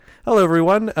Hello,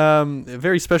 everyone. A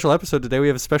very special episode today. We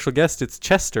have a special guest. It's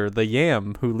Chester, the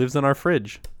yam, who lives in our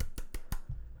fridge.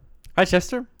 Hi,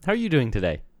 Chester. How are you doing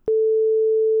today?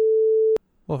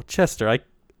 Well, Chester,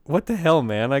 what the hell,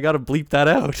 man? I gotta bleep that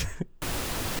out.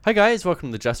 Hi, guys. Welcome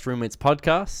to the Just Roommates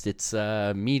podcast. It's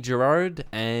me, Gerard,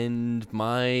 and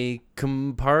my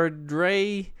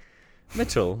compadre,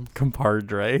 Mitchell.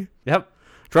 Compadre. Yep.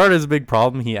 Gerard has a big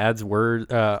problem. He adds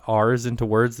R's into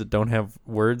words that don't have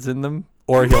words in them.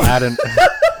 Or he'll add an...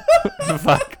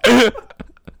 Fuck.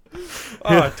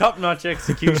 Top-notch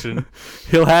execution.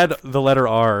 He'll add the letter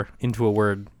R into a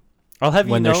word I'll have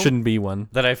you when know there shouldn't be one.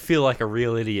 that I feel like a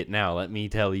real idiot now, let me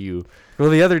tell you. Well,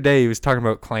 the other day he was talking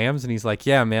about clams, and he's like,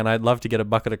 yeah, man, I'd love to get a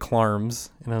bucket of clarms.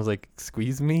 And I was like,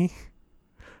 squeeze me?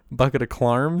 Bucket of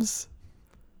clarms?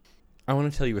 I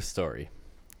want to tell you a story,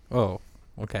 Oh,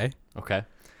 okay. okay?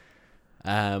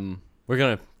 We're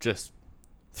going to just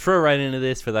throw right into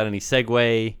this without any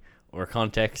segue or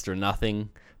context or nothing,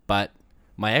 but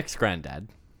my ex-granddad,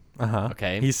 Uh-huh.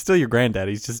 okay? He's still your granddad.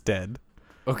 He's just dead.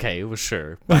 Okay, well,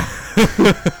 sure.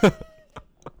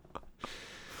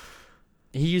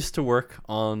 He used to work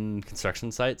on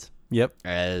construction sites Yep.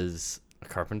 as a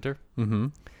carpenter. Mm-hmm.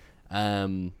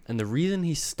 And the reason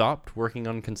he stopped working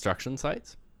on construction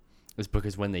sites is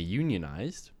because when they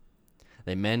unionized,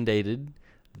 they mandated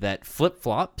that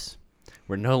flip-flops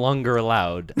were no longer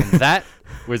allowed. And that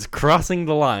was crossing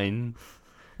the line.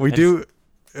 We And do...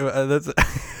 that's...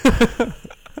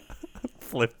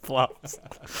 Flip-flops.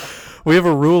 We have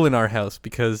a rule in our house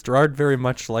because Gerard very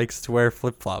much likes to wear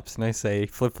flip-flops. And I say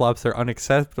flip-flops are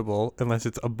unacceptable unless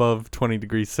it's above 20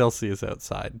 degrees Celsius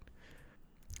outside.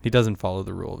 He doesn't follow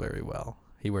the rule very well.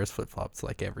 He wears flip-flops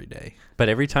like every day. But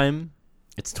every time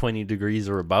it's 20 degrees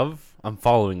or above, I'm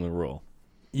following the rule.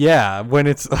 Yeah, when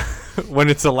it's when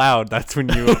it's allowed, that's when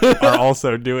you are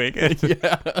also doing it.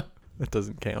 Yeah. That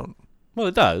doesn't count. Well,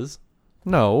 it does.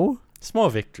 No. Small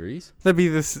victories. That'd be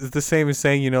the same as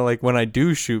saying, like when I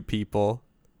do shoot people,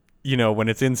 when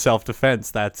it's in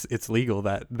self-defense, it's legal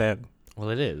then. Well,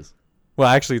 it is. Well,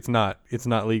 actually, it's not. It's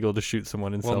not legal to shoot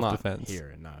someone in self-defense. Not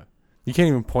here, no. You can't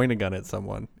even point a gun at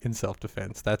someone in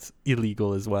self-defense. That's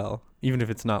illegal as well, even if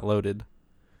it's not loaded.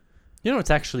 You know,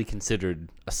 it's actually considered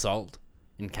assault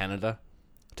in Canada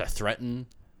to threaten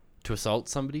to assault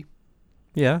somebody.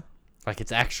 Yeah. Like,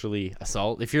 it's actually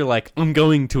assault. If you're like, I'm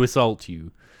going to assault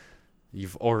you,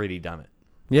 you've already done it.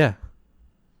 Yeah.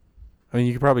 I mean,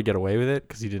 you could probably get away with it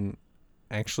because you didn't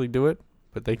actually do it,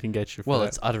 but they can get you for Well, that.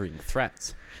 it's uttering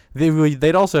threats.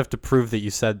 They'd also have to prove that you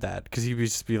said that because you'd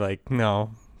just be like, no,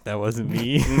 that wasn't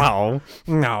me. No.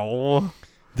 No.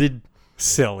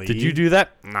 Silly. Did you do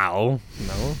that? No.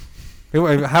 No.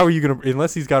 How are you going to...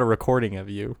 Unless he's got a recording of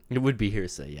you. It would be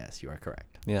hearsay, yes, you are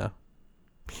correct. Yeah.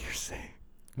 Hearsay.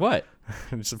 What?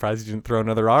 I'm surprised you didn't throw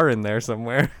another R in there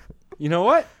somewhere. You know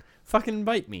what? Fucking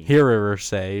bite me.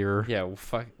 Hearsay or... Yeah, well,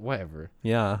 fuck, whatever.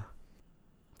 Yeah.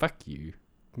 Fuck you.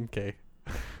 Okay.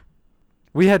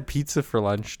 We had pizza for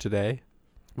lunch today.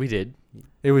 We did.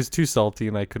 It was too salty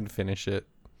and I couldn't finish it.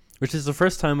 Which is the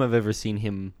first time I've ever seen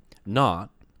him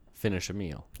not finish a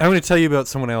meal. I'm going to tell you about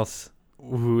someone else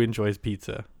who enjoys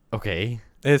pizza. Okay.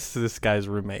 It's this guy's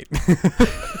roommate.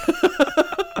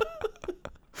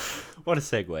 What a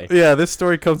segue. Yeah, this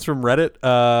story comes from Reddit.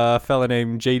 A fella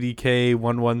named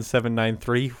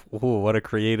JDK11793. Ooh, what a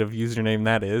creative username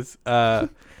that is.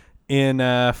 In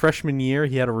freshman year,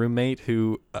 he had a roommate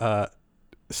who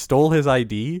stole his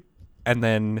ID and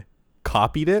then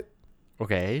copied it.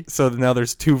 Okay. So now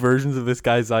there's two versions of this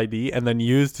guy's ID and then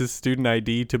used his student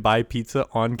ID to buy pizza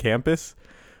on campus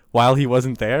while he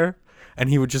wasn't there. And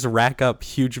he would just rack up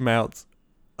huge amounts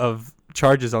of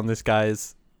charges on this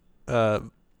guy's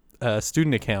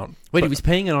student account. Wait, he was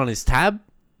paying it on his tab?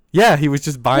 Yeah, he was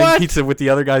just buying What? pizza with the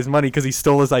other guy's money because he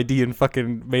stole his ID and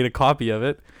fucking made a copy of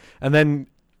it. And then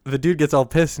the dude gets all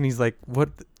pissed and he's like, what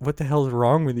the hell is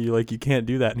wrong with you? Like, you can't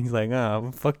do that. And he's like,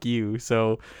 fuck you.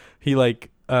 So he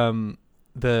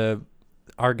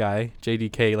our guy,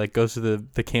 JDK, goes to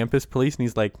the campus police and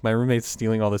he's like, my roommate's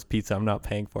stealing all this pizza. I'm not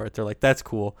paying for it. They're like, that's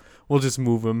cool. We'll just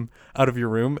move him out of your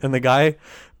room. And the guy,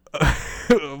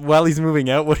 while he's moving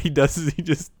out, what he does is he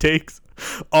just takes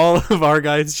all of our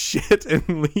guy's shit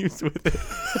and leaves with it.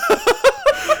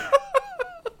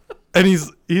 And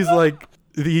he's like,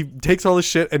 he takes all his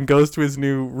shit and goes to his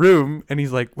new room and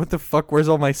he's like, what the fuck, where's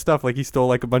all my stuff? Like, he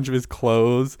stole a bunch of his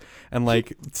clothes and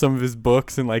some of his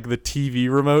books and the TV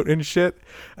remote and shit.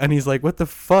 And he's like, what the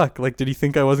fuck? Did he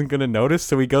think I wasn't gonna notice?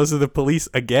 So he goes to the police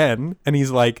again and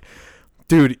he's like,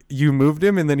 dude, you moved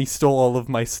him and then he stole all of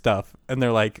my stuff. And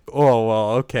they're like, oh, well,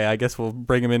 okay, I guess we'll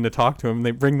bring him in to talk to him. And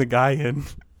they bring the guy in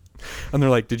And they're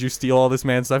like, did you steal all this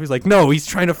man's stuff? He's like, no, he's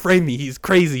trying to frame me. He's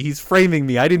crazy. He's framing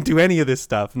me. I didn't do any of this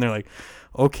stuff. And they're like,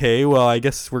 okay, well, I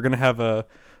guess we're going to have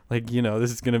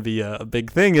this is going to be a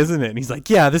big thing, isn't it? And he's like,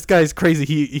 yeah, this guy's crazy.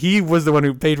 He was the one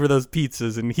who paid for those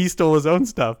pizzas, and he stole his own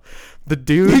stuff. The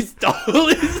dude... He stole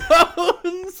his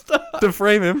own stuff. To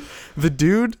frame him, the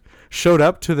dude showed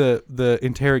up to the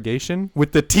interrogation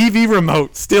with the TV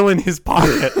remote still in his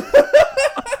pocket.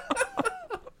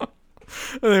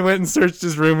 And they went and searched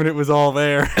his room, and it was all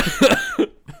there.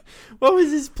 What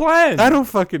was his plan? I don't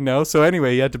fucking know. So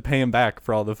anyway, he had to pay him back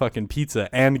for all the fucking pizza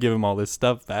and give him all this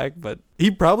stuff back. But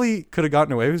he probably could have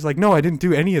gotten away. He was like, no, I didn't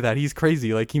do any of that. He's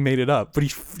crazy. Like, he made it up. But he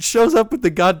shows up with the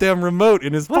goddamn remote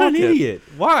in his What pocket. an idiot.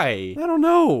 Why? I don't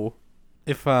know.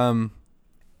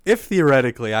 If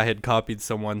theoretically I had copied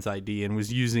someone's ID and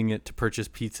was using it to purchase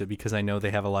pizza because I know they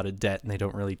have a lot of debt and they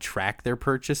don't really track their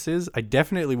purchases, I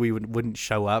definitely wouldn't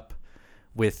show up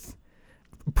with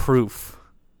proof.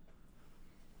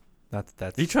 That's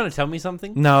Are you trying to tell me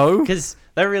something? no. Because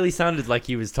that really sounded like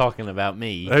he was talking about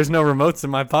me. There's no remotes in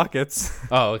my pockets.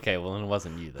 Oh, okay. Well, then it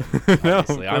wasn't you then. No, of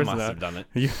Obviously, I course must not. have done it.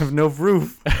 You have no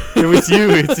proof. It was you.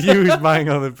 It's you who's buying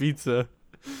all the pizza.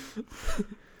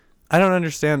 I don't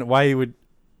understand why he would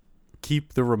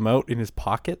keep the remote in his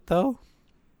pocket though.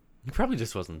 He probably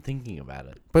just wasn't thinking about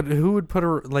it. But who would put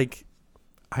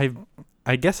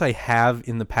I guess I have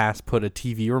in the past put a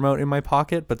TV remote in my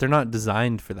pocket, but they're not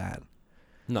designed for that.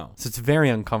 No. So it's very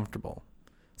uncomfortable.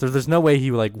 So there's no way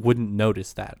he wouldn't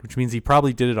notice that, which means he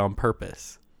probably did it on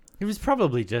purpose. He was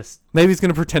probably just... Maybe he's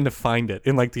going to pretend to find it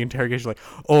in the interrogation, like,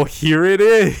 oh, here it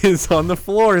is on the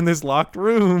floor in this locked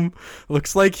room.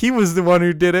 Looks like he was the one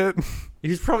who did it. He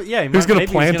was probably... Yeah, he was going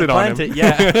to plant it on him.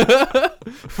 Yeah.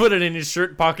 Put it in his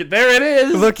shirt pocket. There it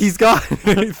is. Look, he's got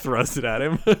it. He throws it at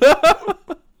him.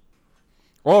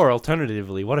 Or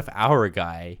alternatively, what if our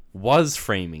guy was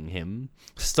framing him,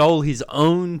 stole his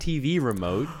own TV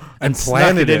remote, and snuck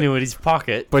planted it it. into his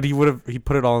pocket? But he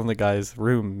put it all in the guy's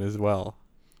room as well.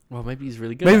 Well, maybe he's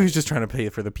really good. Maybe at he's just trying to pay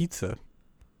for the pizza. it.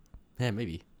 Yeah,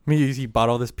 maybe. Maybe he bought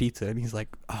all this pizza and he's like,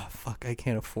 oh, fuck, I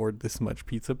can't afford this much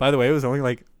pizza. By the way, it was only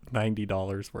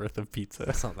 $90 worth of pizza.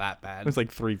 That's not that bad. It was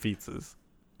 3 pizzas.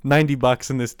 $90,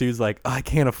 and this dude's like, oh, I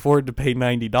can't afford to pay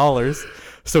 $90.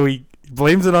 So he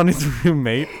blames it on his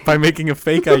roommate by making a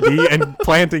fake ID and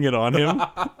planting it on him.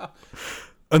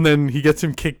 And then he gets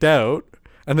him kicked out.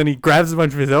 And then he grabs a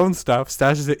bunch of his own stuff,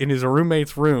 stashes it in his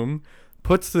roommate's room,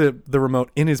 puts the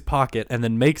remote in his pocket, and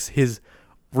then makes his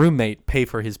roommate pay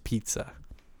for his pizza.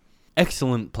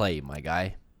 Excellent play, my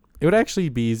guy. It would actually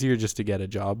be easier just to get a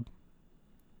job.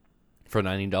 For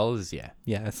 $90, yeah.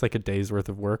 Yeah, it's like a day's worth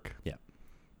of work. Yeah.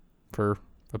 For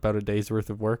about a day's worth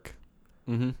of work,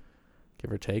 Mm-hmm.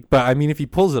 give or take. But, I mean, if he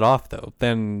pulls it off, though,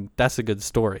 then that's a good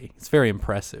story. It's very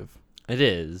impressive. It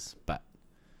is, but,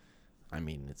 I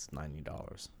mean, it's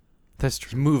 $90. That's You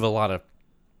true. move a lot of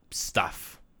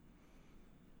stuff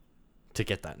to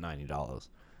get that $90.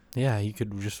 Yeah, he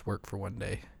could just work for one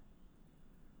day.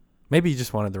 Maybe he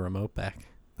just wanted the remote back.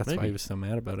 That's why Maybe. he was so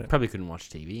mad about it. Probably couldn't watch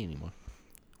TV anymore.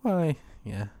 Why?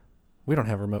 Yeah. We don't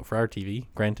have a remote for our TV.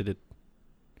 Granted, it...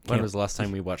 When Can't- was the last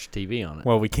time we watched TV on it?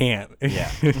 Well, we can't.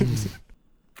 Yeah.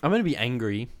 I'm going to be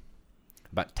angry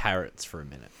about tarots for a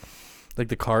minute. Like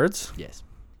the cards? Yes.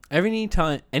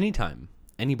 Anytime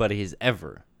anybody has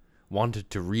ever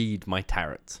wanted to read my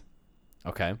tarots,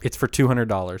 okay? It's for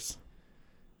 $200.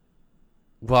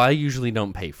 Well, I usually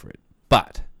don't pay for it,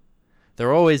 but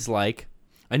they're always like,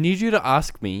 I need you to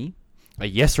ask me a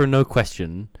yes or no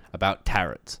question about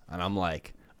tarots. And I'm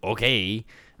like, okay.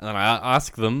 And then I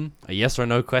ask them a yes or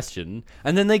no question,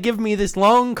 and then they give me this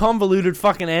long, convoluted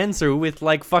fucking answer with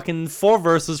fucking 4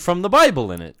 verses from the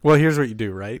Bible in it. Well, here's what you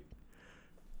do, right?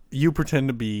 You pretend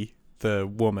to be the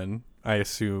woman, I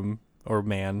assume, or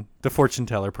man, the fortune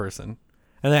teller person.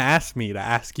 And then ask me to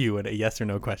ask you a yes or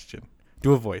no question.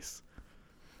 Do a voice.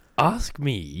 Ask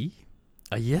me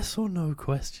a yes or no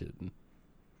question.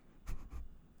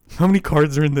 How many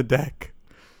cards are in the deck?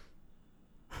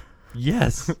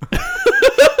 Yes.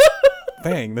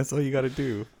 Bang, that's all you gotta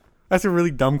do. That's a really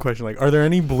dumb question. Are there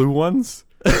any blue ones?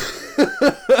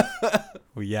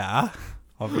 Well, yeah,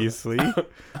 obviously.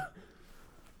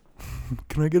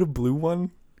 Can I get a blue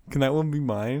one? Can that one be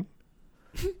mine?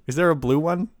 Is there a blue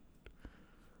one?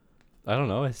 I don't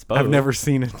know, I suppose. I've never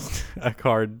seen a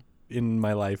card in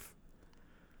my life.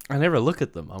 I never look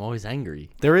at them. I'm always angry.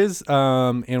 There is,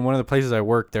 in one of the places I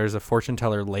work, there's a fortune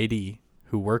teller lady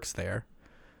who works there.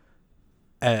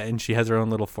 And she has her own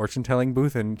little fortune telling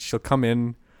booth, and she'll come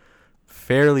in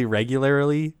fairly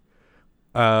regularly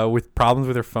with problems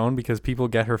with her phone because people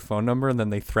get her phone number and then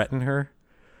they threaten her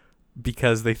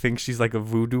because they think she's like a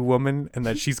voodoo woman and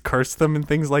that she's cursed them and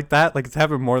things like that. Like, it's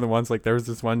happened more than once. Like, there was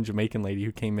this one Jamaican lady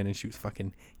who came in and she was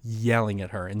fucking yelling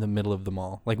at her in the middle of the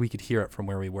mall. Like, we could hear it from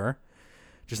where we were.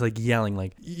 Just like yelling,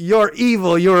 like, "You're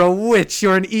evil, you're a witch,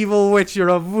 you're an evil witch, you're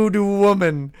a voodoo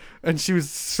woman." And she was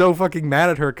so fucking mad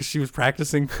at her because she was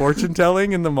practicing fortune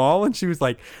telling in the mall, and she was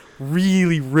like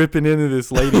really ripping into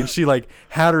this lady, and she like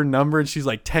had her number and she's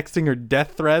like texting her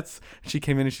death threats. She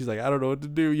came in and she's like, "I don't know what to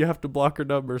do, you have to block her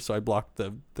number." So I blocked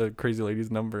the crazy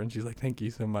lady's number, and she's like, "Thank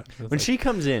you so much." When she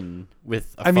comes in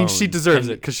with a I mean, phone she deserves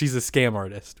and- it because she's a scam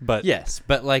artist, but Yes,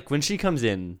 but like when she comes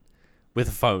in with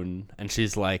a phone and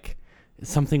she's like,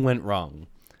 something went wrong.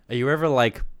 Are you ever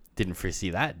like, didn't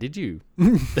foresee that, did you?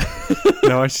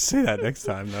 No, I should say that next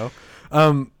time though.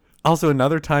 Also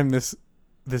another time this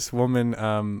woman,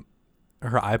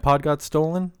 her iPod got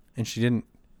stolen and she didn't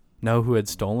know who had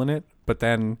stolen it. But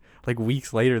then like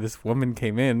weeks later, this woman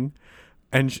came in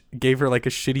and gave her like a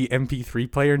shitty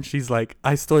MP3 player. And she's like,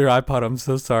 "I stole your iPod. I'm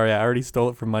so sorry. I already stole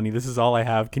it for money. This is all I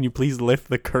have. Can you please lift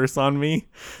the curse on me?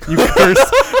 You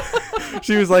curse."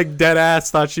 She was like dead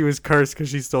ass thought she was cursed because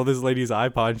she stole this lady's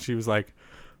iPod. And she was like,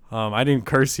 "I didn't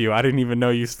curse you. I didn't even know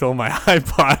you stole my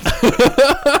iPod."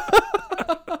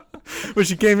 But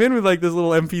she came in with like this little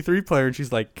MP3 player and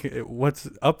she's like, "What's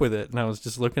up with it?" And I was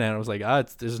just looking at it. I was like,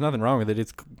 there's nothing wrong with it.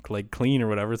 It's like clean or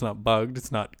whatever. It's not bugged.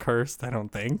 It's not cursed. I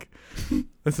don't think.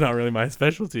 That's not really my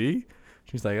specialty.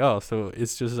 She's like, "Oh, so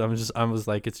it's just," I was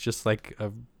like, "It's just like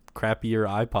a crappier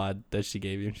iPod that she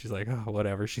gave you." And she's like, "Oh,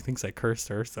 whatever. She thinks I cursed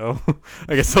her. So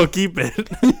I guess I'll keep it."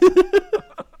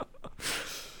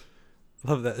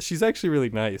 Love that. She's actually really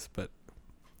nice, but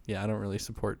yeah, I don't really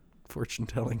support fortune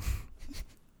telling.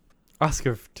 Ask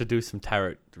her to do some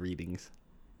tarot readings.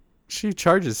 She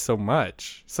charges so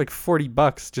much. It's like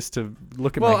 $40 just to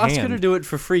look at Well, my ask hand. her to do it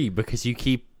for free because you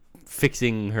keep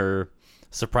fixing her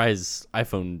surprise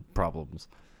iPhone problems.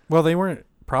 Well, they weren't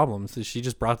problems. She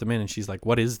just brought them in and she's like,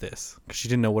 "What is this?" Because she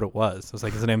didn't know what it was. I was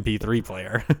like, "It's an MP3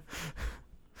 player."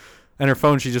 And her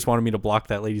phone, she just wanted me to block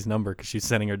that lady's number because she's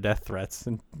sending her death threats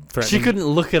and threatening. She couldn't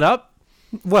look it up.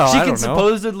 Well, She I can don't know.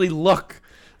 supposedly look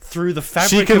through the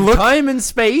fabric can of look- time and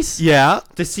space Yeah.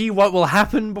 to see what will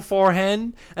happen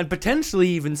beforehand and potentially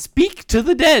even speak to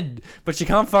the dead. But she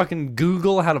can't fucking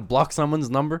Google how to block someone's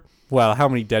number. Well, how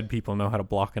many dead people know how to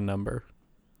block a number?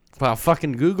 Well,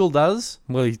 fucking Google does.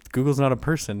 Well, Google's not a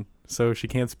person, so she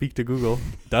can't speak to Google.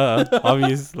 Duh,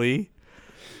 obviously.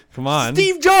 Come on.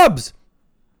 Steve Jobs!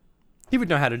 He would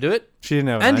know how to do it. She didn't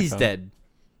have an And he's iPhone. dead.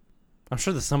 I'm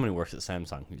sure there's someone who works at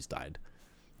Samsung who's died.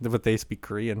 But they speak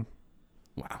Korean.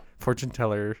 Wow. Fortune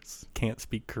tellers can't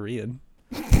speak Korean.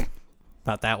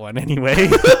 Not that one, anyway.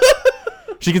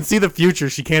 She can see the future.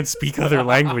 She can't speak other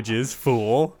languages,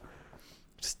 fool.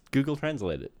 Just Google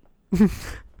Translate it.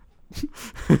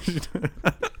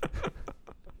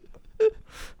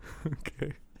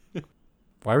 Okay.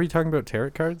 Why were you talking about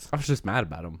tarot cards? I was just mad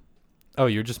about him. Oh,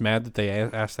 you're just mad that they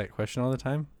ask that question all the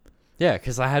time? Yeah,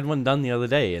 because I had one done the other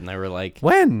day and they were like,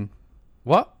 When?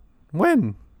 what?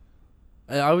 When?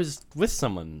 I was with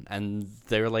someone and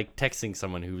they were like texting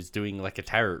someone who was doing like a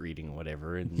tarot reading or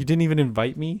whatever. And You didn't even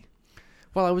invite me?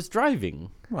 well, I was driving.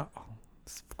 Well,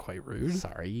 it's quite rude.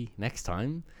 Sorry, next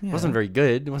time. Yeah. It wasn't very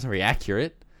good. It wasn't very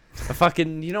accurate. I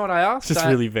fucking, you know what I asked? It's just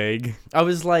really vague. I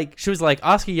was like, she was like,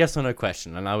 ask a yes or no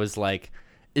question. And I was like,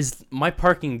 is my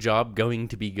parking job going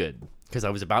to be good? Because I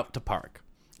was about to park.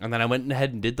 And then I went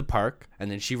ahead and did the park.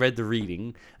 And then she read the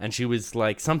reading. And she was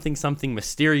like, something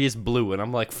mysterious blue. And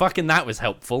I'm like, fucking that was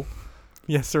helpful.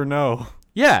 Yes or no?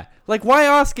 Yeah. Like, why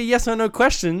ask a yes or no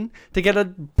question to get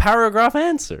a paragraph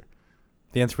answer?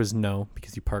 The answer was no,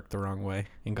 because you parked the wrong way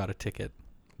and got a ticket.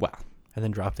 Wow. And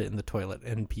then dropped it in the toilet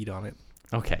and peed on it.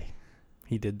 Okay.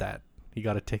 He did that. He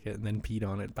got a ticket and then peed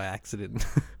on it by accident.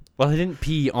 Well, I didn't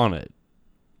pee on it.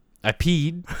 I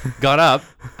peed, got up,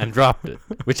 and dropped it,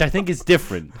 which I think is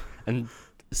different and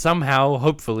somehow,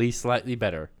 hopefully, slightly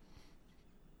better.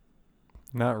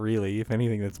 Not really. If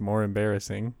anything, that's more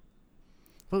embarrassing.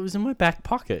 But it was in my back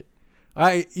pocket.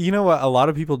 You know what? A lot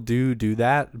of people do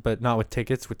that, but not with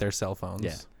tickets, with their cell phones.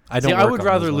 Yeah. I don't. I work would on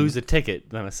rather those lose ones. a ticket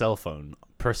than a cell phone,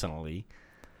 personally.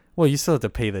 Well, you still have to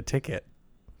pay the ticket.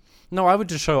 No, I would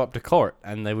just show up to court,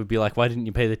 and they would be like, why didn't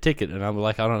you pay the ticket? And I would be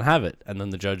like, I don't have it. And then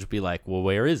the judge would be like, well,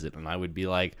 where is it? And I would be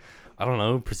like, I don't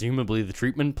know, presumably the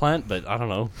treatment plant, but I don't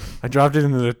know. I dropped it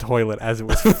into the toilet as it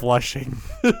was flushing.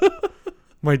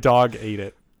 My dog ate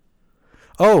it.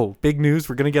 Oh, big news.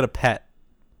 We're going to get a pet.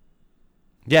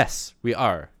 Yes, we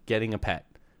are getting a pet.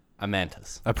 A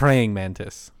mantis. A praying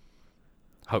mantis.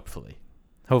 Hopefully.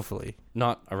 Hopefully.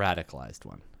 Not a radicalized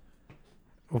one.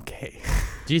 Okay.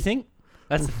 Do you think?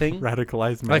 That's the thing.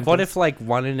 Radicalized mantis. Like, what if like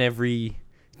 1 in every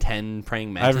 10 praying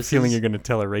I have mantises? a feeling you're going to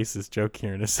tell a racist joke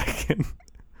here in a second.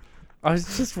 I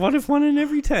was just, what if 1 in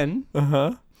every 10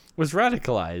 Uh-huh. was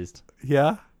radicalized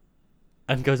Yeah.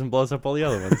 and goes and blows up all the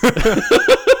other ones?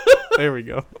 There we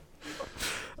go.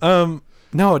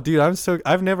 No, dude,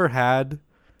 I've never had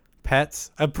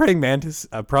pets. A praying mantis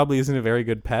probably isn't a very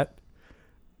good pet.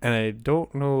 And I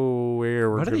don't know where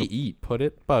we're What do going they to eat? put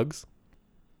it. Bugs.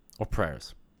 Or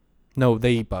prayers? No,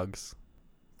 they eat bugs.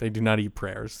 They do not eat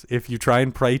prayers. If you try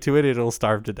and pray to it, it'll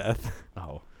starve to death.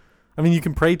 Oh, I mean, you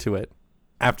can pray to it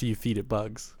after you feed it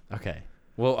bugs. okay.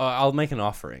 Well, I'll make an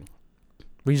offering.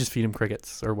 We just feed them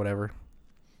crickets or whatever.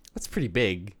 That's pretty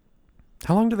big.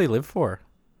 How long do they live for?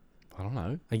 I don't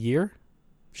know. A year?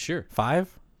 Sure.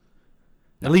 5?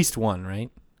 No. At least 1,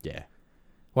 right? Yeah.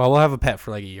 Well, we'll have a pet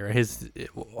for like a year.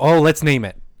 Let's name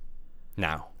it.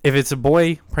 Now. If it's a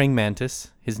boy praying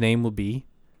mantis, his name will be...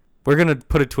 We're going to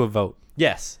put it to a vote.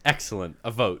 Yes. Excellent. A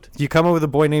vote. You come up with a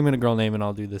boy name and a girl name, and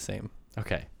I'll do the same.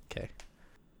 Okay.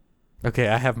 Okay,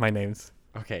 I have my names.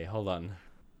 Okay, hold on.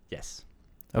 Yes.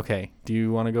 Okay, do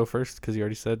you want to go first? Because you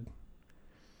already said...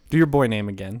 Do your boy name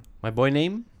again. My boy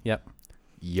name? Yep.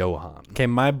 Johan. Okay,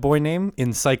 my boy name,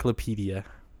 Encyclopedia.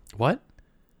 What?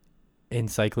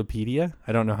 Encyclopedia?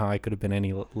 I don't know how I could have been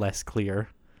any less clear.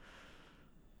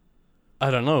 I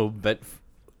don't know, but...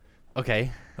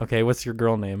 Okay. Okay, what's your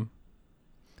girl name?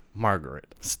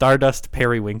 Margaret. Stardust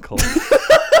Periwinkle.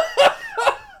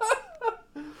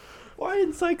 Why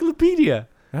encyclopedia?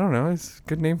 I don't know. It's a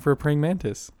good name for a praying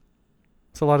mantis.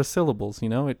 It's a lot of syllables, you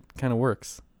know? It kind of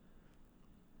works.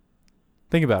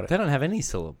 Think about it. They don't have any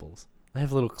syllables. They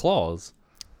have little claws.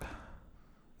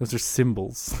 Those are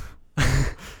symbols.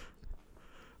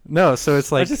 No, so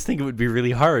it's like... I just think it would be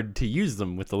really hard to use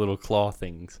them with the little claw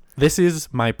things. This is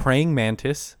my praying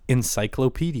mantis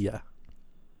encyclopedia.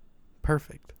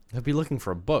 Perfect. They'd be looking for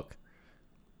a book.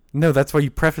 No, that's why you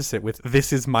preface it with,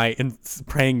 this is my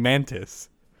praying mantis.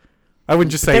 I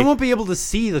wouldn't just say... They won't be able to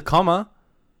see the comma.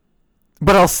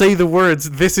 But I'll say the words,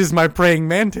 this is my praying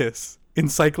mantis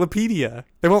encyclopedia.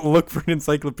 They won't look for an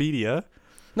encyclopedia.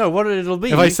 No, what it'll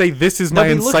be... If I say, this is my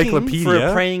they'll be looking encyclopedia, for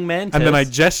a praying mantis. and then I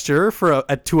gesture for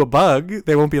to a bug,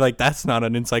 they won't be like, that's not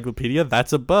an encyclopedia,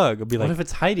 that's a bug. I'll be What like... if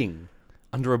it's hiding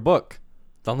under a book?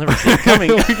 They'll never see it coming.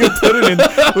 we can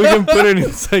put an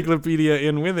encyclopedia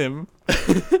in with him.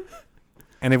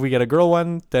 And if we get a girl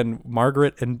one, then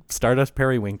Margaret and Stardust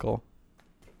Periwinkle.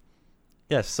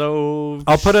 Yeah, so...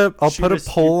 I'll put a shoot us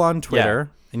poll on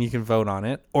Twitter, and you can vote on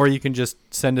it, or you can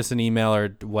just send us an email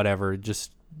or whatever.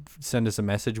 Just send us a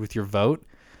message with your vote,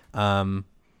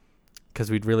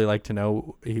 because we'd really like to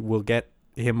know. We'll get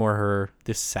him or her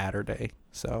this Saturday.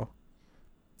 So,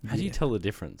 How do you tell the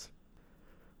difference?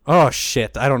 Oh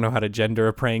shit! I don't know how to gender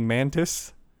a praying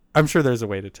mantis. I'm sure there's a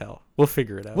way to tell. We'll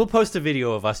figure it out. We'll post a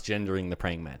video of us gendering the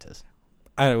praying mantis.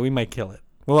 I don't know, we might kill it.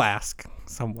 We'll ask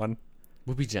someone.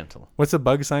 We'll be gentle. What's a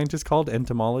bug scientist called?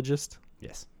 Entomologist.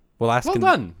 Yes. We'll ask. Well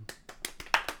done.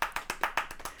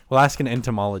 We'll ask an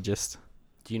entomologist.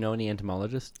 Do you know any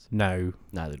entomologists? No,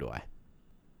 Neither do I.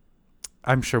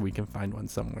 I'm sure we can find one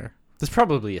somewhere. There's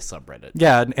probably a subreddit.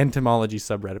 Yeah, an entomology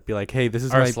subreddit. Be like, hey, this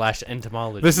is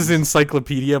r/entomology. This is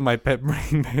encyclopedia. My pet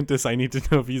praying mantis. I need to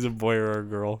know if he's a boy or a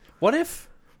girl. What if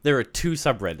there are 2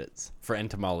 subreddits for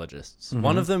entomologists? Mm-hmm.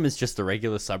 One of them is just a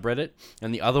regular subreddit,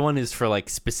 and the other one is for like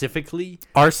specifically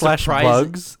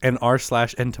r/bugs and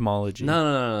r/entomology.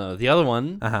 No. The other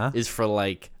one Uh-huh. is for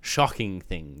like shocking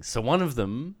things. So one of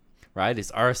them, right,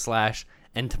 is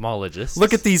r/entomologists.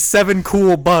 Look at these 7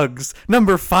 cool bugs.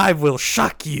 Number 5 will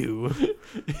shock you.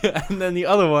 And then the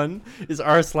other one is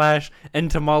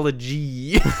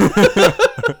r/entomology.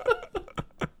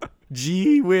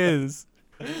 Gee whiz.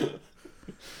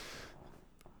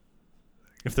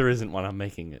 If there isn't one, I'm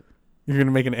making it. You're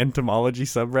gonna make an entomology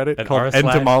subreddit An called r/.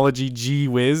 entomology gee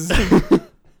whiz.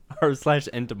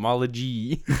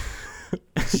 r/entomology.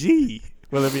 Gee.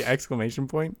 Will there be exclamation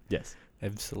point? Yes.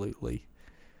 Absolutely.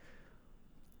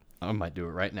 I might do it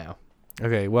right now.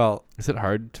 Okay, well, Is it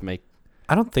hard to make?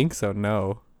 I don't think so,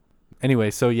 no.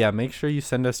 Anyway, so yeah, make sure you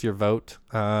send us your vote.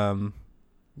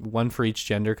 One for each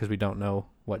gender, because we don't know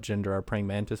what gender our praying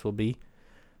mantis will be.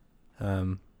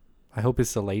 I hope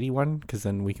it's a lady one, because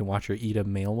then we can watch her eat a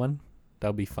male one.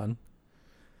 That'll be fun.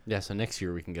 Yeah, so next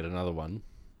year we can get another one.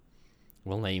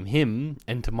 We'll name him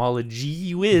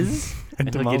Entomology Whiz,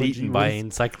 and he'll get Entomology eaten by Whiz.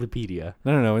 Encyclopedia.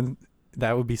 No. And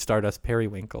that would be Stardust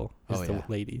Periwinkle is Oh, the yeah.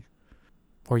 lady.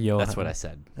 Or Johan. That's what I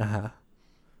said. Uh-huh.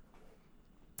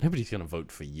 Nobody's going to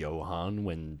vote for Johan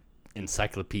when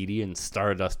Encyclopedia and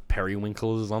Stardust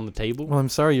Periwinkle is on the table. Well, I'm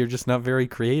sorry, you're just not very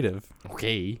creative.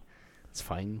 Okay, it's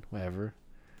fine, whatever.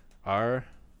 R/N.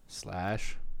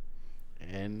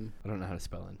 I don't know how to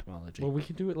spell entomology. Well, we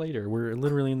can do it later. We're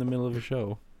literally in the middle of a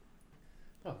show.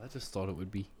 Oh, I just thought it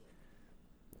would be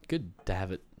good to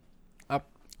have it up.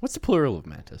 What's the plural of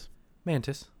mantis?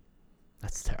 Mantis.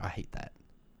 That's I hate that.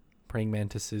 Praying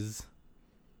mantises.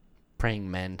 Praying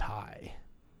manti. I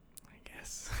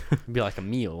guess. It'd be like a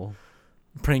meal.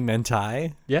 Praying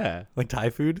manti. Yeah. Like Thai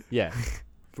food. Yeah.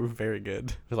 Very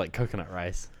good. With like coconut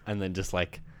rice and then just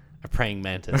like a praying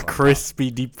mantis. A on top. crispy,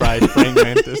 deep fried praying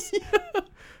mantis.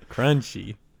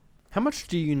 Crunchy. How much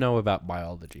do you know about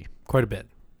biology? Quite a bit.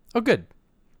 Oh, good.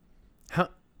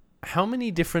 How many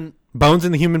different... Bones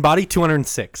in the human body,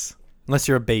 206. Unless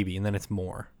you're a baby, and then it's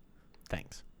more.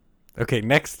 Thanks. Okay,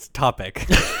 next topic.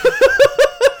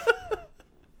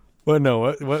 What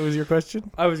was your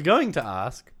question? I was going to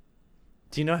ask,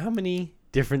 do you know how many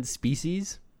different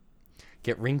species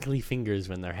get wrinkly fingers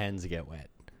when their hands get wet?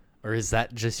 Or is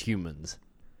that just humans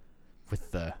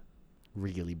with the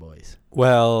wriggly boys?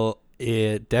 Well,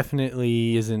 it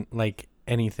definitely isn't like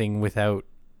anything without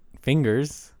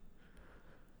fingers.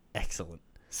 Excellent.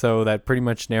 So that pretty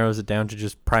much narrows it down to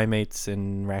just primates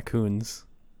and raccoons.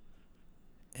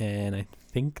 And I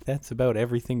think that's about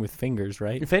everything with fingers,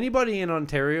 right? If anybody in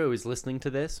Ontario is listening to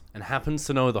this and happens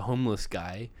to know the homeless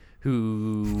guy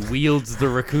who wields the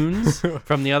raccoons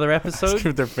from the other episode,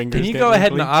 Their fingers can you get go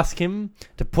ahead and wrinkly? ask him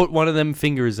to put one of them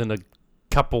fingers in a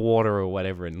cup of water or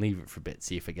whatever and leave it for a bit,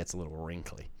 see if it gets a little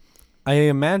wrinkly. I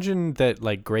imagine that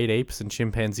like great apes and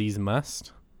chimpanzees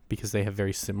must, because they have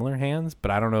very similar hands,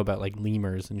 but I don't know about like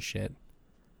lemurs and shit.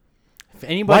 If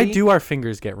anybody, Why do our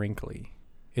fingers get wrinkly?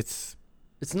 it's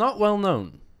not well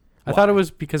known. I thought it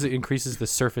was because it increases the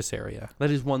surface area.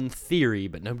 That is one theory,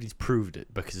 but nobody's proved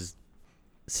it because,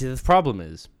 see, the problem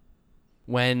is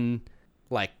when,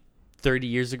 like, 30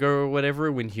 years ago or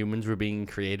whatever, when humans were being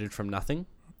created from nothing.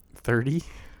 30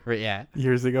 Right, yeah.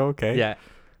 years ago? Okay. Yeah.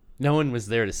 No one was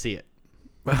there to see it.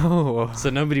 Oh. So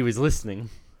nobody was listening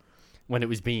when it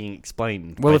was being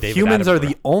explained. Well, by if David humans are Attenborough.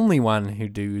 the only one who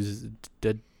does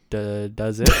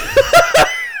it.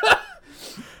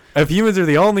 If humans are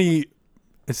the only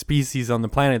species on the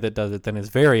planet that does it, then it's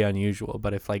very unusual.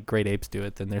 But if like great apes do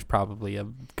it, then there's probably a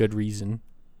good reason,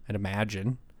 I'd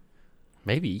imagine.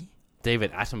 Maybe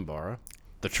David Attenborough,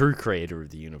 the true creator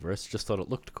of the universe, just thought it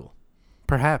looked cool.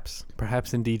 Perhaps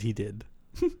indeed he did.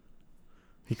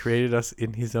 He created us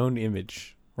in his own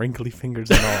image, wrinkly fingers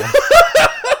and all.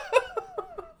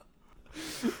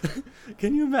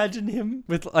 Can you imagine him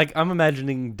with, like, I'm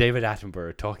imagining David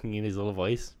Attenborough talking in his little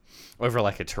voice over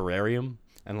like a terrarium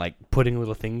and like putting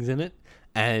little things in it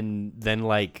and then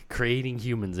like creating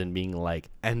humans and being like,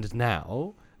 and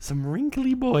now some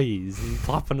wrinkly boys and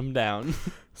plopping them down.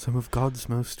 Some of God's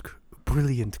most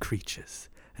brilliant creatures,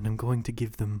 and I'm going to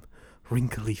give them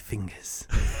wrinkly fingers.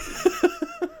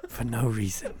 For no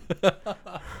reason.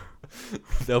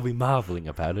 They'll be marveling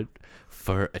about it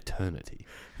for eternity.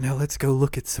 Now let's go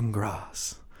look at some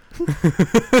grass.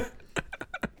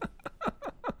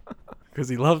 Because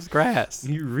he loves grass.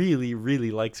 He really,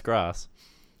 really likes grass.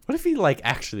 What if he like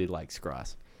actually likes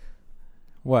grass?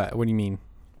 What? What do you mean?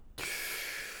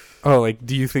 Oh, like,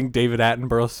 do you think David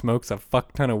Attenborough smokes a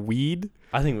fuck ton of weed?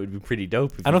 I think it would be pretty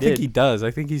dope if I don't think did. he does.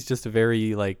 I think he's just a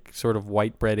very, like, sort of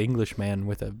white bread Englishman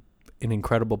with an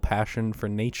incredible passion for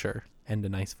nature and a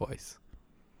nice voice.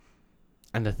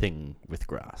 And a thing with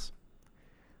grass.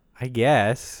 I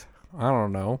guess. I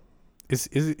don't know.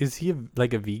 Is he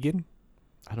like a vegan?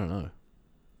 I don't know.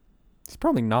 He's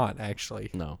probably not, actually.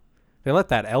 No. They let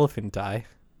that elephant die.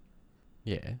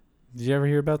 Yeah. Did you ever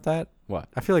hear about that? What?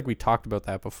 I feel like we talked about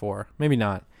that before. Maybe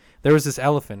not. There was this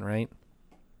elephant, right?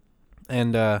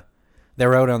 And they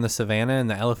were out on the savannah, and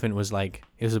the elephant was like,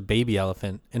 it was a baby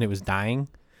elephant, and it was dying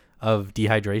of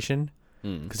dehydration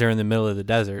because they're in the middle of the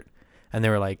desert. And they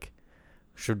were like,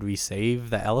 should we save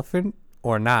the elephant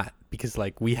or not? Because,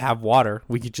 like, we have water.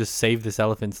 We could just save this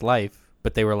elephant's life.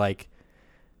 But they were like,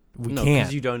 we No, can't.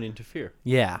 because you don't interfere.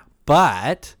 Yeah.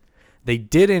 But they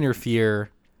did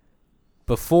interfere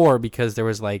before because there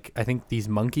was, like, I think these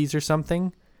monkeys or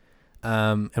something.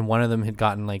 And one of them had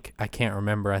gotten, like, I can't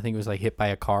remember. I think it was, like, hit by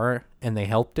a car, and they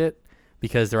helped it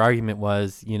because their argument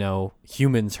was, you know,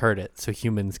 humans hurt it, so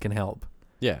humans can help.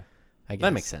 Yeah. I guess.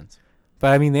 That makes sense.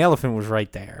 But, I mean, the elephant was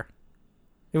right there.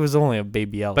 It was only a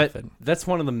baby elephant. But that's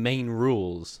one of the main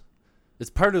rules. It's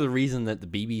part of the reason that the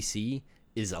BBC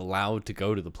is allowed to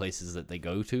go to the places that they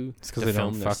go to 'cause to they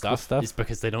film don't their fuck with stuff. Is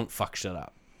because they don't fuck shit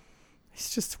up.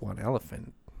 It's just one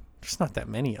elephant. There's not that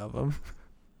many of them.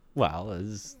 Well,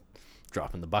 it's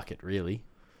dropping the bucket, really.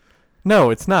 No,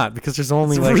 it's not, because there's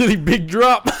only, It's like... a really big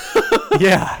drop.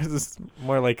 Yeah, it's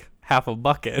more like half a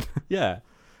bucket. Yeah.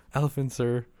 Elephants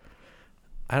are.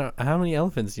 I don't. How many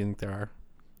elephants do you think there are?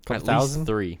 At Thousand. least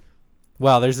 3.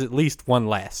 Well, there's at least one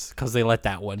less because they let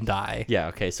that one die. Yeah,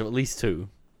 okay, so at least 2.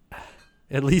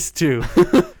 At least 2,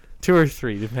 2 or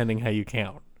 3, depending how you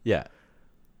count. Yeah.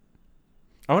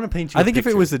 I want to paint you I a think if it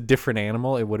picture. was a different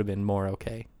animal, it would have been more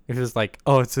okay. If it was like,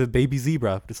 oh, it's a baby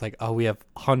zebra, but it's like, oh, we have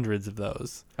hundreds of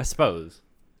those. I suppose.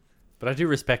 But I do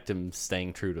respect him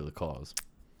staying true to the cause.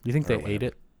 You think Or they whatever. ate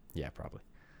it? Yeah, probably.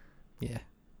 Yeah.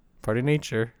 Part of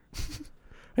nature.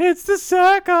 It's the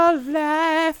circle of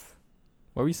life.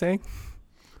 What were you saying?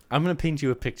 I'm going to paint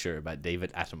you a picture about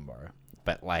David Attenborough,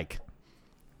 but like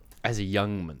as a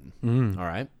young man. All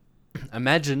right?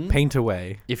 Imagine, Paint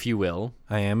away. if you will,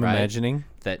 I am Right. imagining.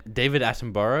 that David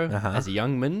Attenborough, Uh-huh. as a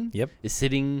young man, Yep. is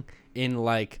sitting in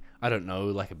like, I don't know,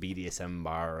 like a BDSM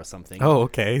bar or something. Oh,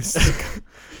 okay.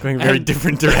 Going a very And-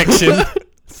 different direction.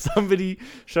 Somebody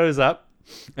shows up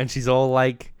and she's all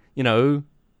like, you know,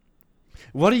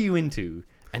 what are you into?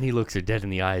 And he looks her dead in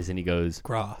the eyes and he goes,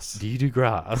 Grass. do you do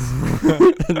grass?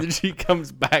 And then she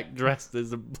comes back dressed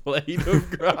as a blade of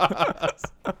grass.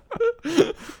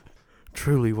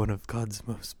 Truly one of God's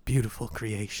most beautiful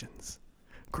creations.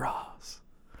 Grass.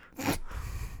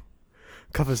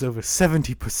 Covers over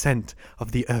 70%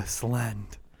 of the Earth's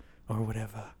land. Or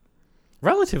whatever.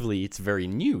 Relatively, it's very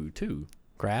new too.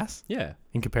 Grass? Yeah.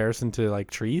 In comparison to like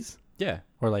trees? Yeah.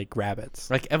 Or like rabbits?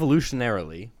 Like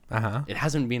evolutionarily, Uh-huh. it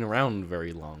hasn't been around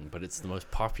very long, but it's the most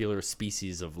popular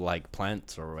species of like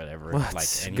plants or whatever. Well, like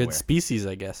it's a anywhere. good species,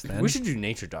 I guess, then. We should do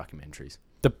nature documentaries.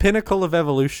 The pinnacle of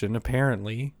evolution,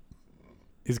 apparently,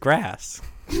 is grass.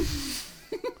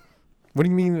 What do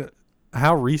you mean?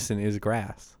 How recent is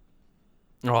grass?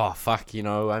 Oh fuck, you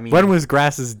know, I mean, When was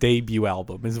grass's debut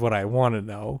album is what I want to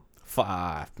know.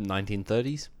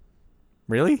 1930s.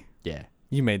 Really? Yeah.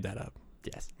 You made that up.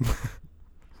 Yes.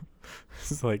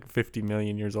 This is like 50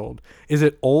 million years old. Is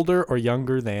it older or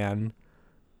younger than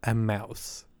a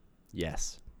mouse?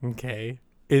 Yes. Okay.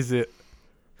 Is it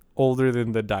older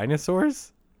than the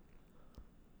dinosaurs?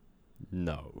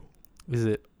 No. Is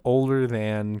it older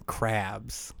than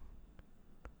crabs?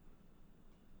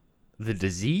 The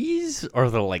disease or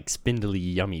the like spindly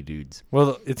yummy dudes?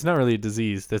 Well, it's not really a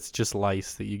disease. That's just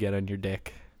lice that you get on your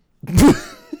dick.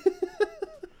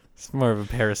 It's more of a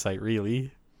parasite,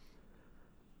 really.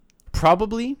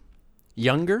 Probably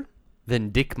younger than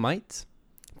dick mites,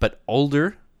 but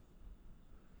older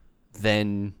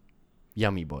than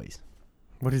yummy boys.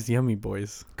 What is yummy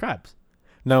boys? Crabs.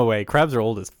 No way. Crabs are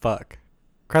old as fuck.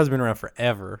 Crabs have been around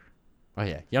forever. Oh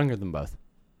yeah, younger than both.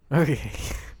 Okay.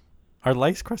 Are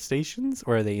lice crustaceans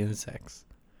or are they insects?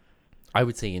 I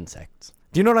would say insects.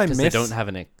 Do you know what I Because miss? they don't have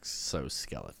an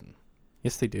exoskeleton.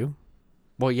 Yes, they do.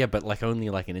 Well, yeah, but like only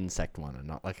like an insect one and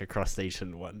not like a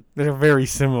crustacean one. They're very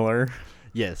similar.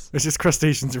 Yes. It's just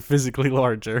crustaceans are physically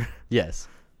larger. Yes.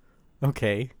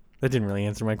 Okay. That didn't really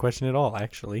answer my question at all,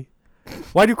 actually.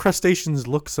 Why do crustaceans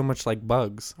look so much like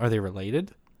bugs? Are they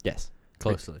related? Yes.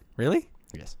 Closely. Really?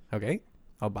 Yes. Okay.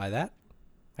 I'll buy that,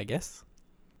 I guess.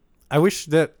 I wish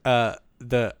that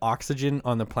the oxygen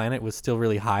on the planet was still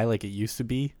really high like it used to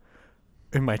be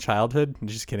in my childhood.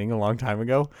 Just kidding, a long time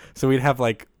ago. So we'd have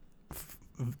like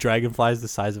dragonflies the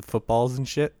size of footballs and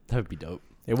shit. That would be dope.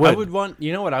 It would. I would want,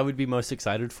 you know what I would be most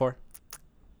excited for?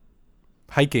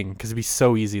 Hiking, because it'd be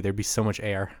so easy. Thered be so much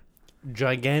air.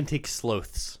 Gigantic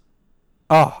sloths.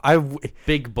 Oh,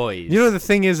 Big boys. you know the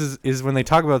thing is when they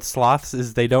talk about sloths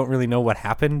is they don't really know what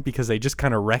happened because they just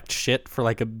kind of wrecked shit for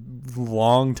like a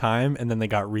long time and then they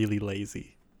got really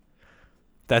lazy.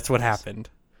 That's what happened.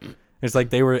 It's like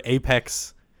they weren't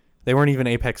even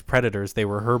apex predators, they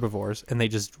were herbivores and they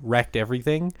just wrecked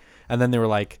everything and then they were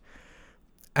like,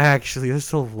 actually this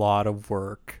is a lot of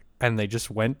work, and they just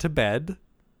went to bed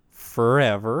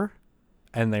forever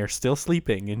and they're still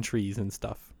sleeping in trees and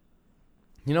stuff.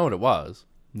 You know what it was?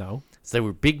 No. So they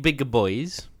were big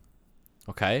boys,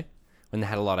 okay? When they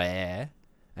had a lot of air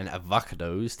and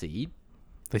avocados to eat,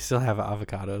 They still have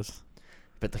avocados.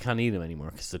 but they can't eat them anymore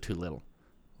because they're too little.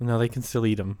 No, they can still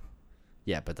eat them.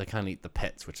 Yeah, but they can't eat the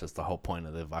pets, which is the whole point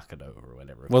of the avocado or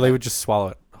whatever. Well, they would just swallow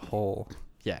it whole.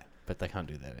 Yeah, but they can't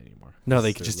do that anymore. No, they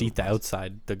Because could they're just little eat the boys.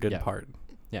 outside, the good Yeah. part.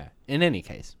 Yeah. In any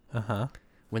case, Uh-huh.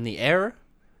 when the air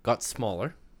got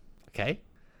smaller, okay,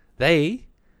 they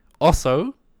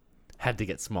also had to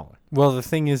get smaller. Well, the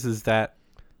thing is that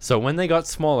So when they got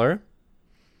smaller,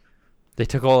 they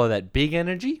took all of that big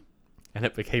energy and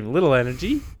it became little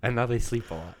energy, and now they sleep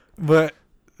a lot. but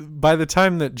by the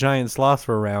time that giant sloths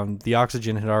were around, the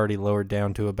oxygen had already lowered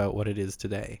down to about what it is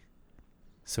today.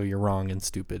 So you're wrong and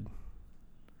stupid.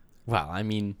 Well, I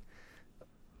mean,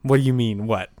 What do you mean?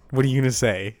 What? What are you going to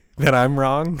say? That I'm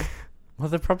wrong? Well,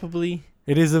 they're probably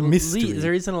It is a mystery.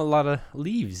 there isn't a lot of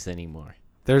leaves anymore.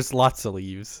 There's lots of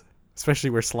leaves, especially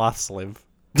where sloths live.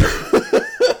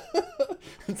 It's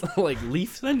like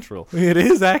Leaf Central. It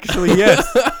is actually, yes.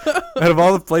 Out of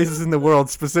all the places in the world,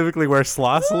 specifically where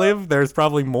sloths live, there's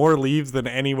probably more leaves than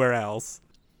anywhere else.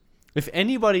 If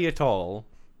anybody at all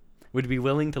would be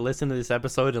willing to listen to this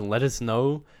episode and let us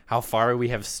know how far we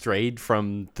have strayed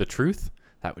from the truth,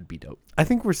 that would be dope. I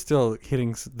think we're still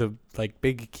hitting the like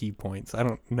big key points. I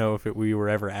don't know if we were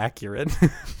ever accurate.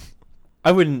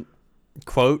 I wouldn't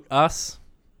quote us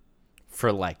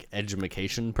for like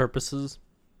edumacation purposes,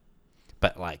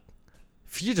 but like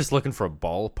if you're just looking for a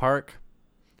ballpark,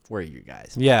 where are you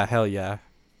guys? Yeah, hell yeah.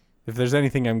 If there's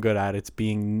anything I'm good at, it's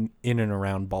being in and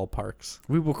around ballparks.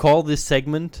 We will call this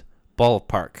segment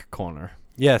Ballpark Corner.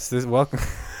 Yes, this welcome.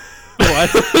 What?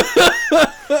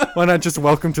 Why not just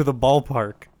welcome to the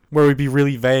ballpark, where we be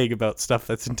really vague about stuff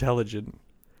that's intelligent?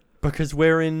 Because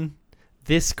we're in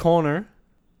this corner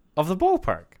of the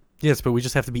ballpark. Yes, but we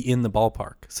just have to be in the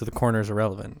ballpark, so the corner is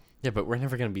irrelevant. Yeah, but we're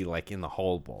never going to be like in the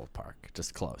whole ballpark,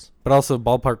 just close. But also,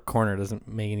 ballpark corner doesn't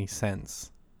make any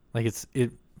sense. Like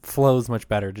it flows much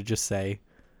better to just say,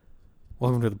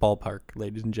 "Welcome to the ballpark,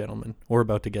 ladies and gentlemen." We're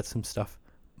about to get some stuff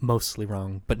mostly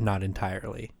wrong, but not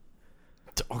entirely.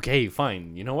 Okay,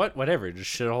 fine. You know what? Whatever. Just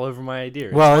shit all over my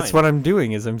idea. Well, that's what I'm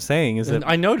doing. Is I'm saying is And that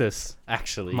I notice,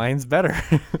 actually. mine's better.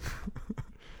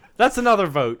 That's another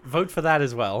vote. Vote for that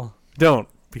as well. Don't,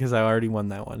 because I already won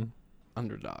that one.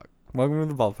 Underdog. Welcome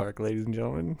to the ballpark, ladies and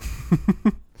gentlemen.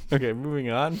 Okay, moving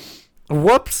on.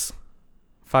 Whoops.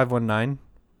 519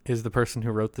 is the person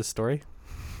who wrote this story.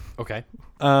 Okay.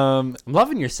 Um, I'm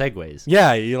loving your segues.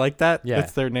 yeah, you like that? Yeah.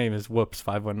 That's their name is Whoops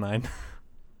 519.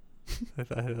 I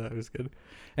thought it was good.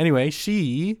 Anyway,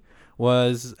 she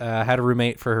was had a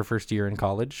roommate for her first year in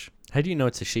college. How do you know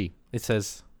it's a she? It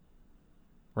says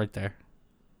right there.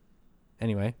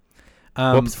 Anyway,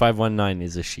 Whoops, 519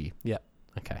 is a she. Yeah.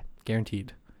 Okay.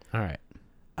 guaranteed. All right.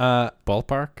 Uh,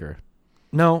 Ballpark or?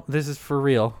 no, this is for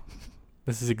real.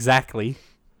 This is exactly.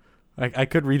 I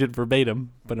could read it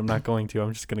verbatim, but I'm not going to.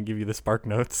 I'm just going to give you the spark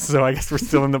notes. So I guess we're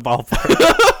still in the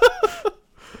ballpark.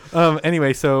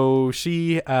 Anyway, so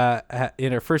she,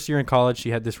 in her first year in college,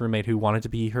 she had this roommate who wanted to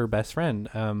be her best friend.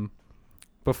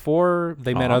 Before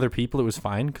they met other people, it was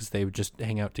fine because they would just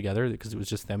hang out together because it was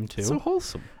just them two. So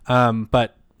wholesome.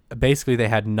 But basically they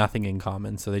had nothing in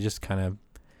common. So they just kind of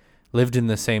lived in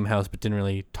the same house, but didn't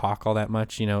really talk all that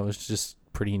much. You know, it was just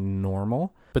pretty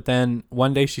normal. But then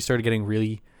one day she started getting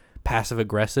really passive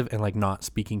aggressive and like not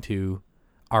speaking to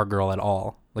our girl at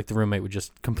all. Like the roommate would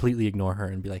just completely ignore her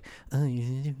and be like, "Oh,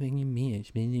 you're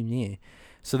me."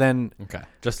 So then, Okay.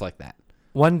 Just like that.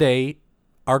 one day,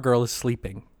 our girl is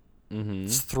sleeping. Mm-hmm.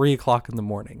 It's 3:00 in the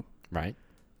morning. Right.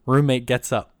 Roommate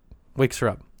gets up, wakes her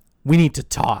up. We need to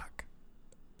talk.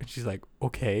 And she's like,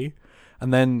 okay.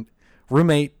 And then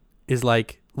roommate is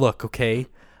like, look, okay,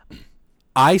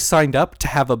 I signed up to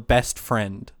have a best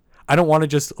friend. I don't want to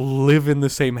just live in the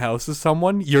same house as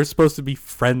someone. You're supposed to be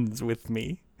friends with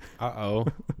me. Uh-oh.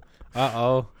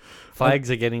 Uh-oh. Flags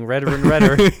are getting redder and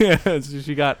redder. Yeah, so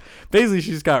she got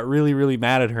really, really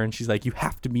mad at her, and she's like, you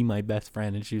have to be my best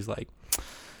friend. And she was like,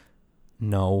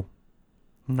 no,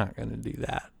 I'm not going to do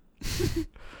that.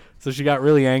 So she got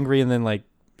really angry, and then like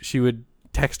she would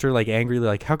text her like angrily,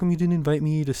 like, how come you didn't invite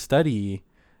me to study?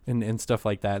 And stuff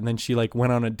like that. And then she like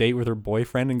went on a date with her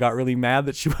boyfriend and got really mad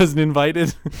that she wasn't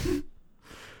invited.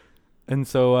 And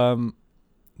so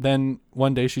then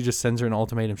one day she just sends her an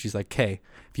ultimatum. She's like, okay,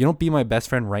 if you don't be my best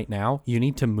friend right now, you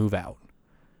need to move out.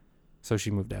 So she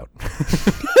moved out.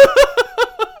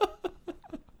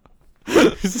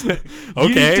 Okay. You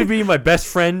need to be my best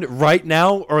friend right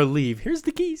now or leave. Here's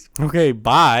the keys. Okay,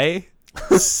 bye.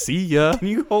 See ya. Can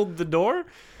you hold the door?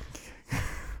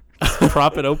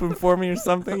 Prop it open for me or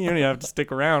something. You don't even have to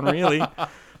stick around, really.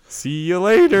 See you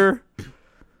later.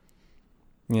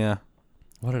 Yeah.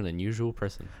 What an unusual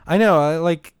person. I know.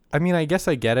 I guess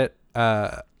I get it.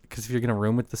 Because if you're gonna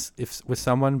room with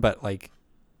someone, but like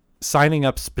signing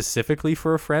up specifically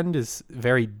for a friend is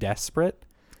very desperate.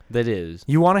 That is.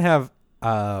 You want to have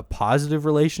a positive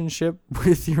relationship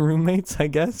with your roommates, I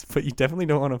guess, but you definitely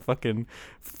don't want to fucking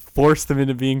force them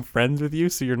into being friends with you,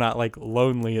 so you're not like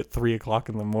lonely at 3:00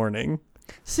 in the morning.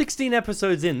 16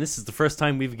 episodes in, this is the first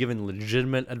time we've given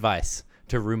legitimate advice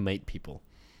to roommate people.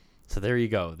 So there you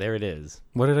go. There it is.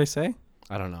 What did I say?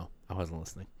 I don't know. I wasn't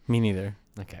listening. Me neither.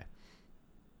 Okay.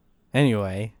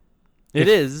 Anyway, It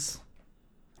is.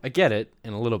 I get it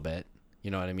in a little bit.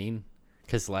 You know what I mean?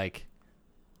 Because, like,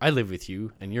 I live with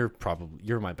you, and you're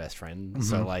my best friend.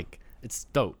 So, like, it's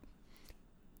dope.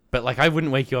 But like, I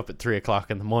wouldn't wake you up at 3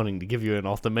 o'clock in the morning to give you an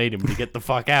ultimatum to get the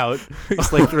fuck out.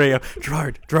 It's like 3 a.m.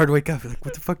 Gerard, wake up. He's like,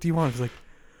 what the fuck do you want? He's like,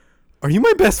 are you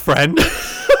my best friend?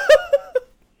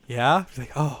 Yeah. He's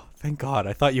like, oh, thank God.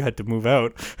 I thought you had to move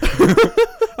out.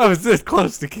 I was this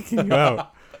close to kicking you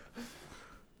out.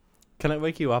 Can I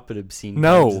wake you up at obscene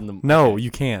times in the No,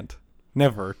 you can't.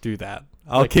 Never do that.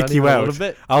 I'll Like, kick not you even a out. little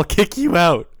bit? I'll kick you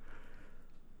out.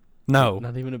 No.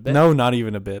 Not even a bit? No, not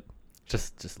even a bit.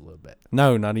 Just a little bit.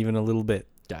 No, not even a little bit.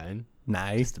 Down.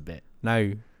 No. Just a bit.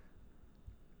 No.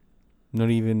 Not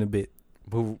even a bit.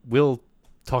 We'll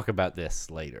talk about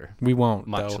this later. We won't,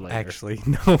 Much though, later. actually.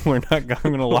 No, we're not. I'm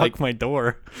going to lock my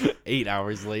door. 8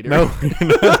 hours later. No, we're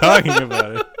not talking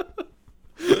about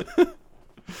it.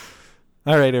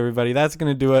 All right, everybody. That's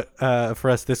going to do it for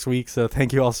us this week. So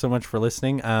thank you all so much for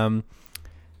listening.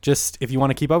 Just if you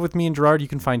want to keep up with me and Gerard, you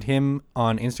can find him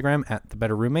on Instagram at The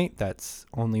Better Roommate. That's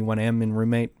only one M in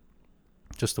roommate.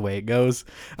 Just the way it goes.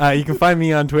 You can find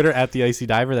me on Twitter at The Icy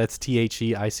Diver. That's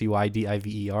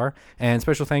TheIcyDiver. And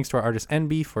special thanks to our artist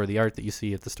NB for the art that you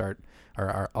see at the start.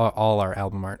 All our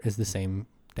album art is the same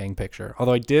dang picture.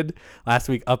 Although I did last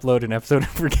week upload an episode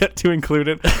and forget to include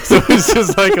it. So it's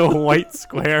just like a white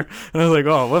square. And I was like,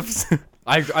 oh, whoops.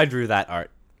 I drew that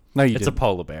art. No, you It's didn't. a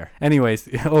polar bear. Anyways,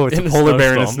 it's In a a polar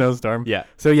bear in a snowstorm. snowstorm. Yeah.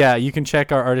 So yeah, you can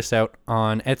check our artists out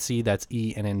on Etsy. That's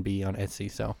ENNB on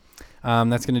Etsy. So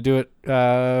that's going to do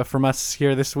it from us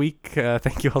here this week.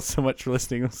 Thank you all so much for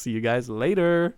listening. We'll see you guys later.